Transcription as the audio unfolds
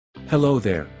Hello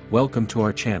there, welcome to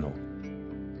our channel.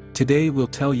 Today we'll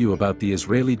tell you about the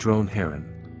Israeli drone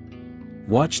Heron.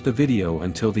 Watch the video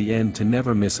until the end to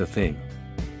never miss a thing.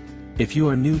 If you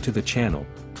are new to the channel,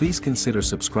 please consider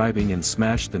subscribing and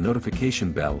smash the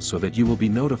notification bell so that you will be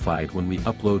notified when we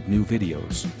upload new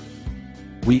videos.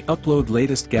 We upload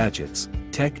latest gadgets,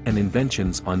 tech and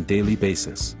inventions on daily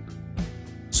basis.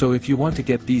 So if you want to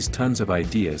get these tons of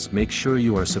ideas, make sure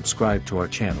you are subscribed to our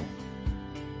channel.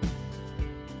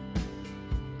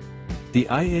 The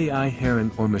Israeli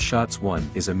Heron or Mashatz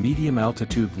 1 is a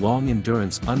medium-altitude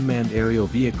long-endurance unmanned aerial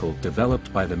vehicle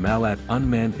developed by the Malat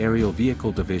Unmanned Aerial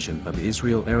Vehicle Division of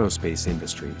Israel Aerospace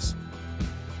Industries.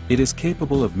 It is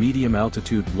capable of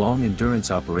medium-altitude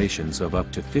long-endurance operations of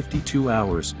up to 52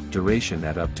 hours, duration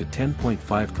at up to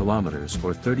 10.5 kilometers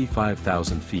or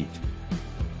 35,000 feet.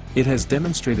 It has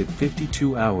demonstrated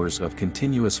 52 hours of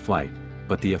continuous flight,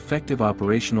 but the effective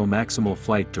operational maximal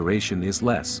flight duration is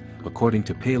less, according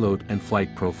to payload and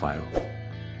flight profile.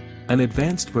 An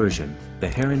advanced version, the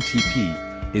Heron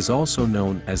TP, is also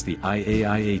known as the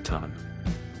Israeli Heron.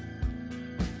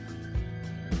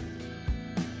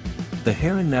 The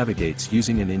Heron navigates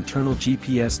using an internal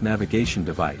GPS navigation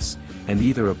device, and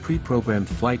either a pre-programmed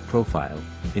flight profile,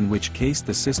 in which case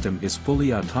the system is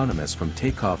fully autonomous from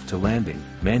takeoff to landing,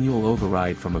 manual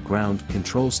override from a ground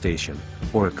control station,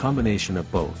 or a combination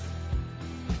of both.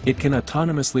 It can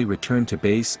autonomously return to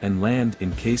base and land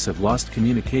in case of lost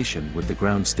communication with the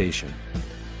ground station.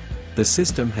 The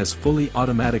system has fully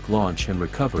automatic launch and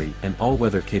recovery and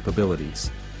all-weather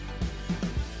capabilities.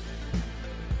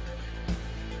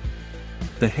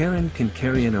 The Heron can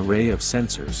carry an array of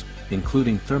sensors,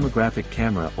 including thermographic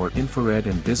camera or infrared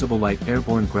and visible light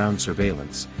airborne ground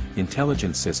surveillance,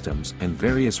 intelligence systems and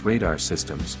various radar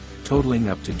systems, totaling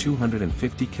up to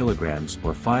 250 kilograms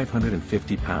or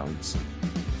 550 pounds.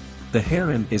 The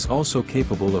Heron is also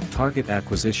capable of target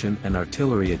acquisition and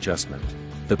artillery adjustment.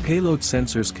 The payload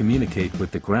sensors communicate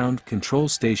with the ground control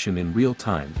station in real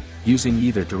time, using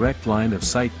either direct line of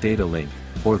sight data link,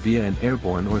 or via an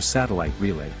airborne or satellite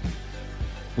relay.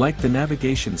 Like the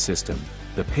navigation system,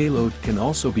 the payload can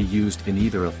also be used in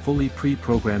either a fully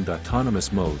pre-programmed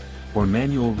autonomous mode, or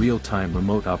manual real-time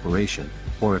remote operation,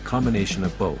 or a combination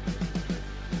of both.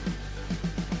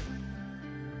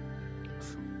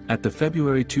 At the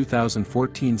February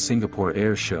 2014 Singapore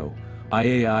Air Show,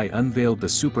 IAI unveiled the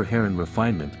Super Heron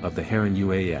refinement of the Heron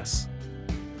UAS.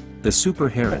 The Super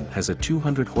Heron has a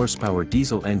 200 horsepower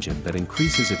diesel engine that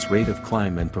increases its rate of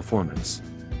climb and performance.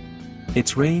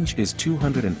 Its range is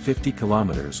 250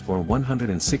 kilometers or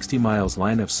 160 miles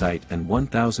line of sight and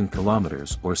 1,000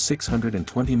 kilometers or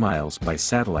 620 miles by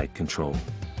satellite control.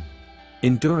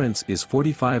 Endurance is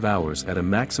 45 hours at a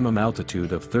maximum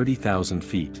altitude of 30,000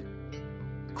 feet.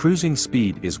 Cruising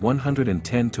speed is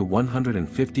 110 to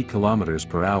 150 kilometers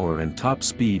per hour and top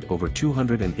speed over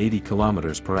 280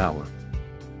 kilometers per hour.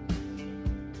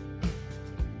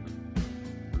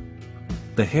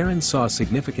 The Heron saw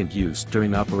significant use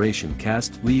during Operation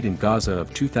Cast Lead in Gaza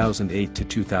of 2008 to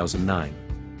 2009.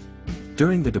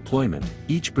 During the deployment,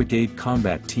 each brigade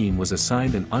combat team was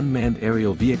assigned an unmanned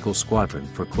aerial vehicle squadron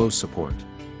for close support.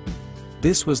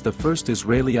 This was the first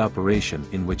Israeli operation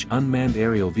in which unmanned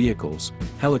aerial vehicles,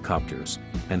 helicopters,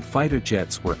 and fighter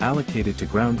jets were allocated to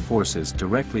ground forces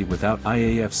directly without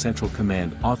IAF Central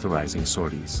Command authorizing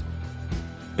sorties.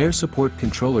 Air support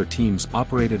controller teams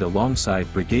operated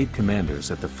alongside brigade commanders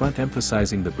at the front,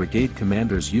 emphasizing the brigade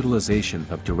commander's utilization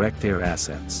of direct air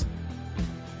assets.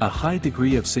 A high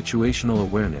degree of situational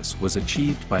awareness was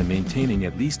achieved by maintaining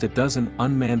at least a dozen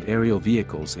unmanned aerial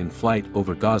vehicles in flight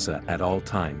over Gaza at all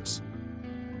times.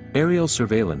 Aerial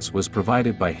surveillance was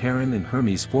provided by Heron and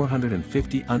Hermes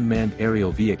 450 unmanned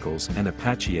aerial vehicles and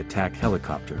Apache attack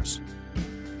helicopters.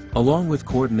 Along with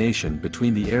coordination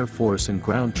between the Air Force and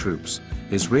ground troops,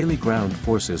 Israeli ground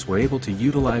forces were able to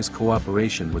utilize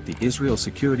cooperation with the Israel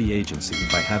Security Agency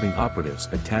by having operatives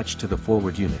attached to the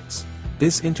forward units.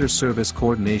 This inter-service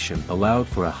coordination allowed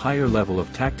for a higher level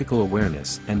of tactical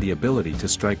awareness and the ability to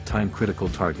strike time-critical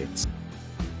targets.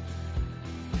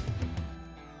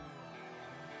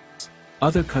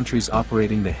 Other countries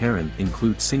operating the Heron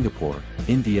include Singapore,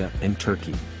 India and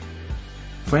Turkey.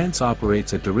 France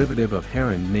operates a derivative of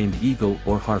Heron named Eagle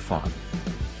or Harfon.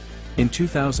 In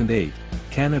 2008,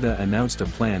 Canada announced a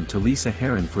plan to lease a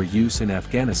Heron for use in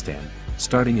Afghanistan,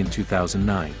 starting in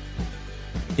 2009.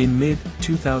 In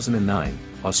mid-2009,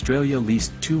 Australia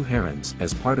leased 2 Herons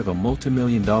as part of a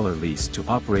multi-million-dollar lease to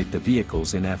operate the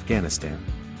vehicles in Afghanistan.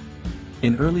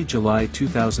 In early July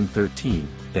 2013,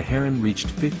 the Heron reached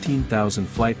 15,000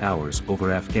 flight hours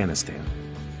over Afghanistan.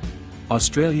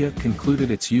 Australia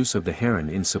concluded its use of the Heron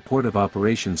in support of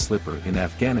Operation Slipper in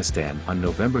Afghanistan on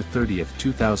November 30,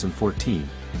 2014,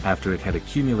 after it had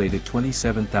accumulated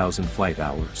 27,000 flight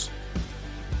hours.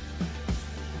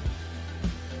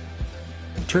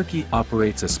 Turkey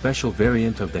operates a special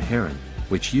variant of the Heron,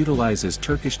 which utilizes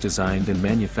Turkish-designed and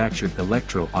manufactured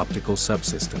electro-optical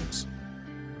subsystems.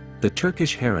 The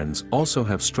Turkish Herons also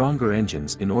have stronger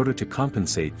engines in order to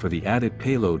compensate for the added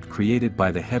payload created by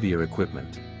the heavier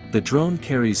equipment. The drone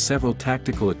carries several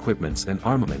tactical equipments and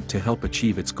armament to help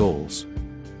achieve its goals.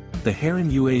 The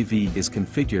Heron UAV is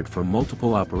configured for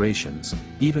multiple operations,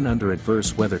 even under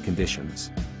adverse weather conditions.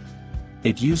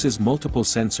 It uses multiple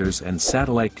sensors and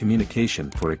satellite communication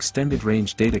for extended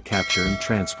range data capture and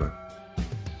transfer.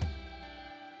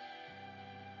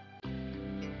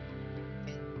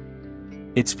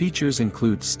 Its features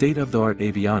include state-of-the-art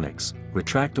avionics,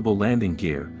 retractable landing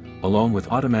gear, along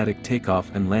with automatic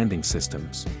takeoff and landing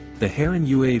systems. The Heron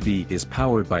UAV is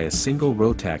powered by a single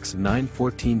Rotax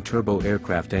 914 turbo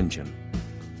aircraft engine.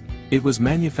 It was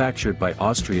manufactured by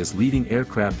Austria's leading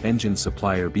aircraft engine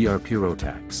supplier BRP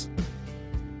Rotax.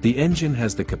 The engine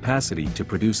has the capacity to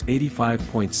produce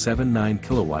 85.79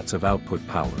 kilowatts of output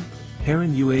power.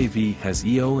 Heron UAV has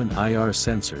EO and IR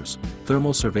sensors,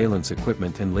 thermal surveillance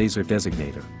equipment and laser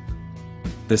designator.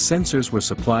 The sensors were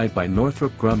supplied by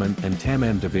Northrop Grumman and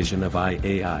Tamam division of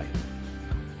IAI.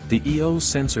 The EO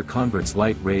sensor converts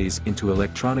light rays into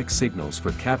electronic signals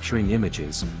for capturing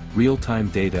images, real-time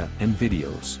data and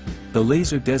videos. The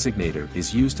laser designator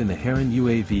is used in the Heron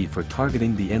UAV for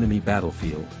targeting the enemy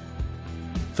battlefield.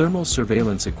 Thermal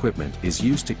surveillance equipment is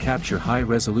used to capture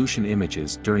high-resolution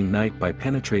images during night by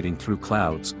penetrating through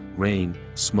clouds, rain,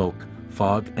 smoke,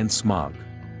 fog and smog.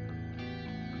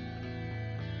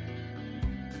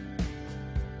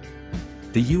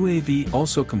 The UAV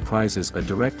also comprises a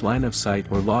direct line-of-sight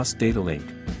or lost data link,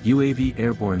 UAV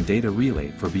airborne data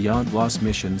relay for beyond loss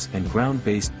missions and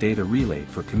ground-based data relay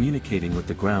for communicating with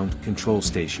the ground control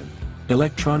station.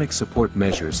 Electronic support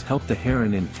measures help the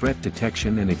Heron in threat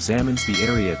detection and examines the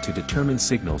area to determine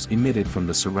signals emitted from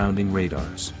the surrounding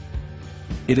radars.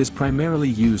 It is primarily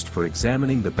used for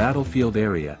examining the battlefield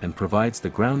area and provides the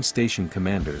ground station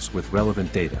commanders with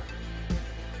relevant data.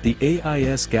 The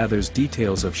AIS gathers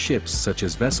details of ships such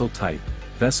as vessel type,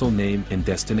 vessel name and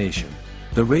destination.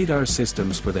 The radar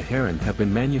systems for the Heron have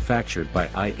been manufactured by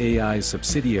IAI's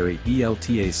subsidiary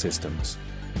ELTA Systems.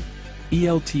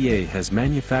 ELTA has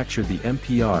manufactured the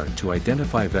MPR to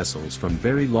identify vessels from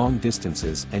very long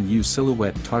distances and use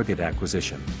silhouette target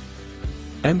acquisition.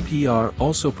 MPR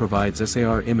also provides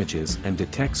SAR images and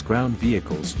detects ground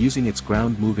vehicles using its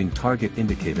ground moving target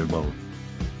indicator mode.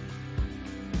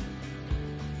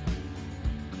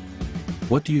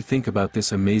 What do you think about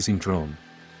this amazing drone?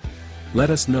 Let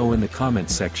us know in the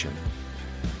comments section.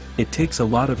 It takes a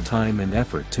lot of time and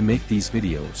effort to make these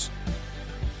videos.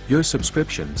 Your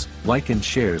subscriptions, like and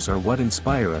shares are what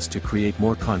inspire us to create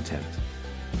more content.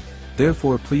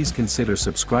 Therefore please consider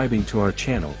subscribing to our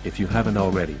channel if you haven't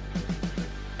already.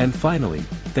 And finally,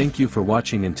 thank you for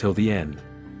watching until the end.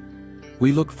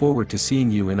 We look forward to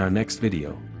seeing you in our next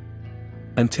video.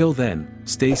 Until then,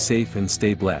 stay safe and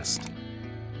stay blessed.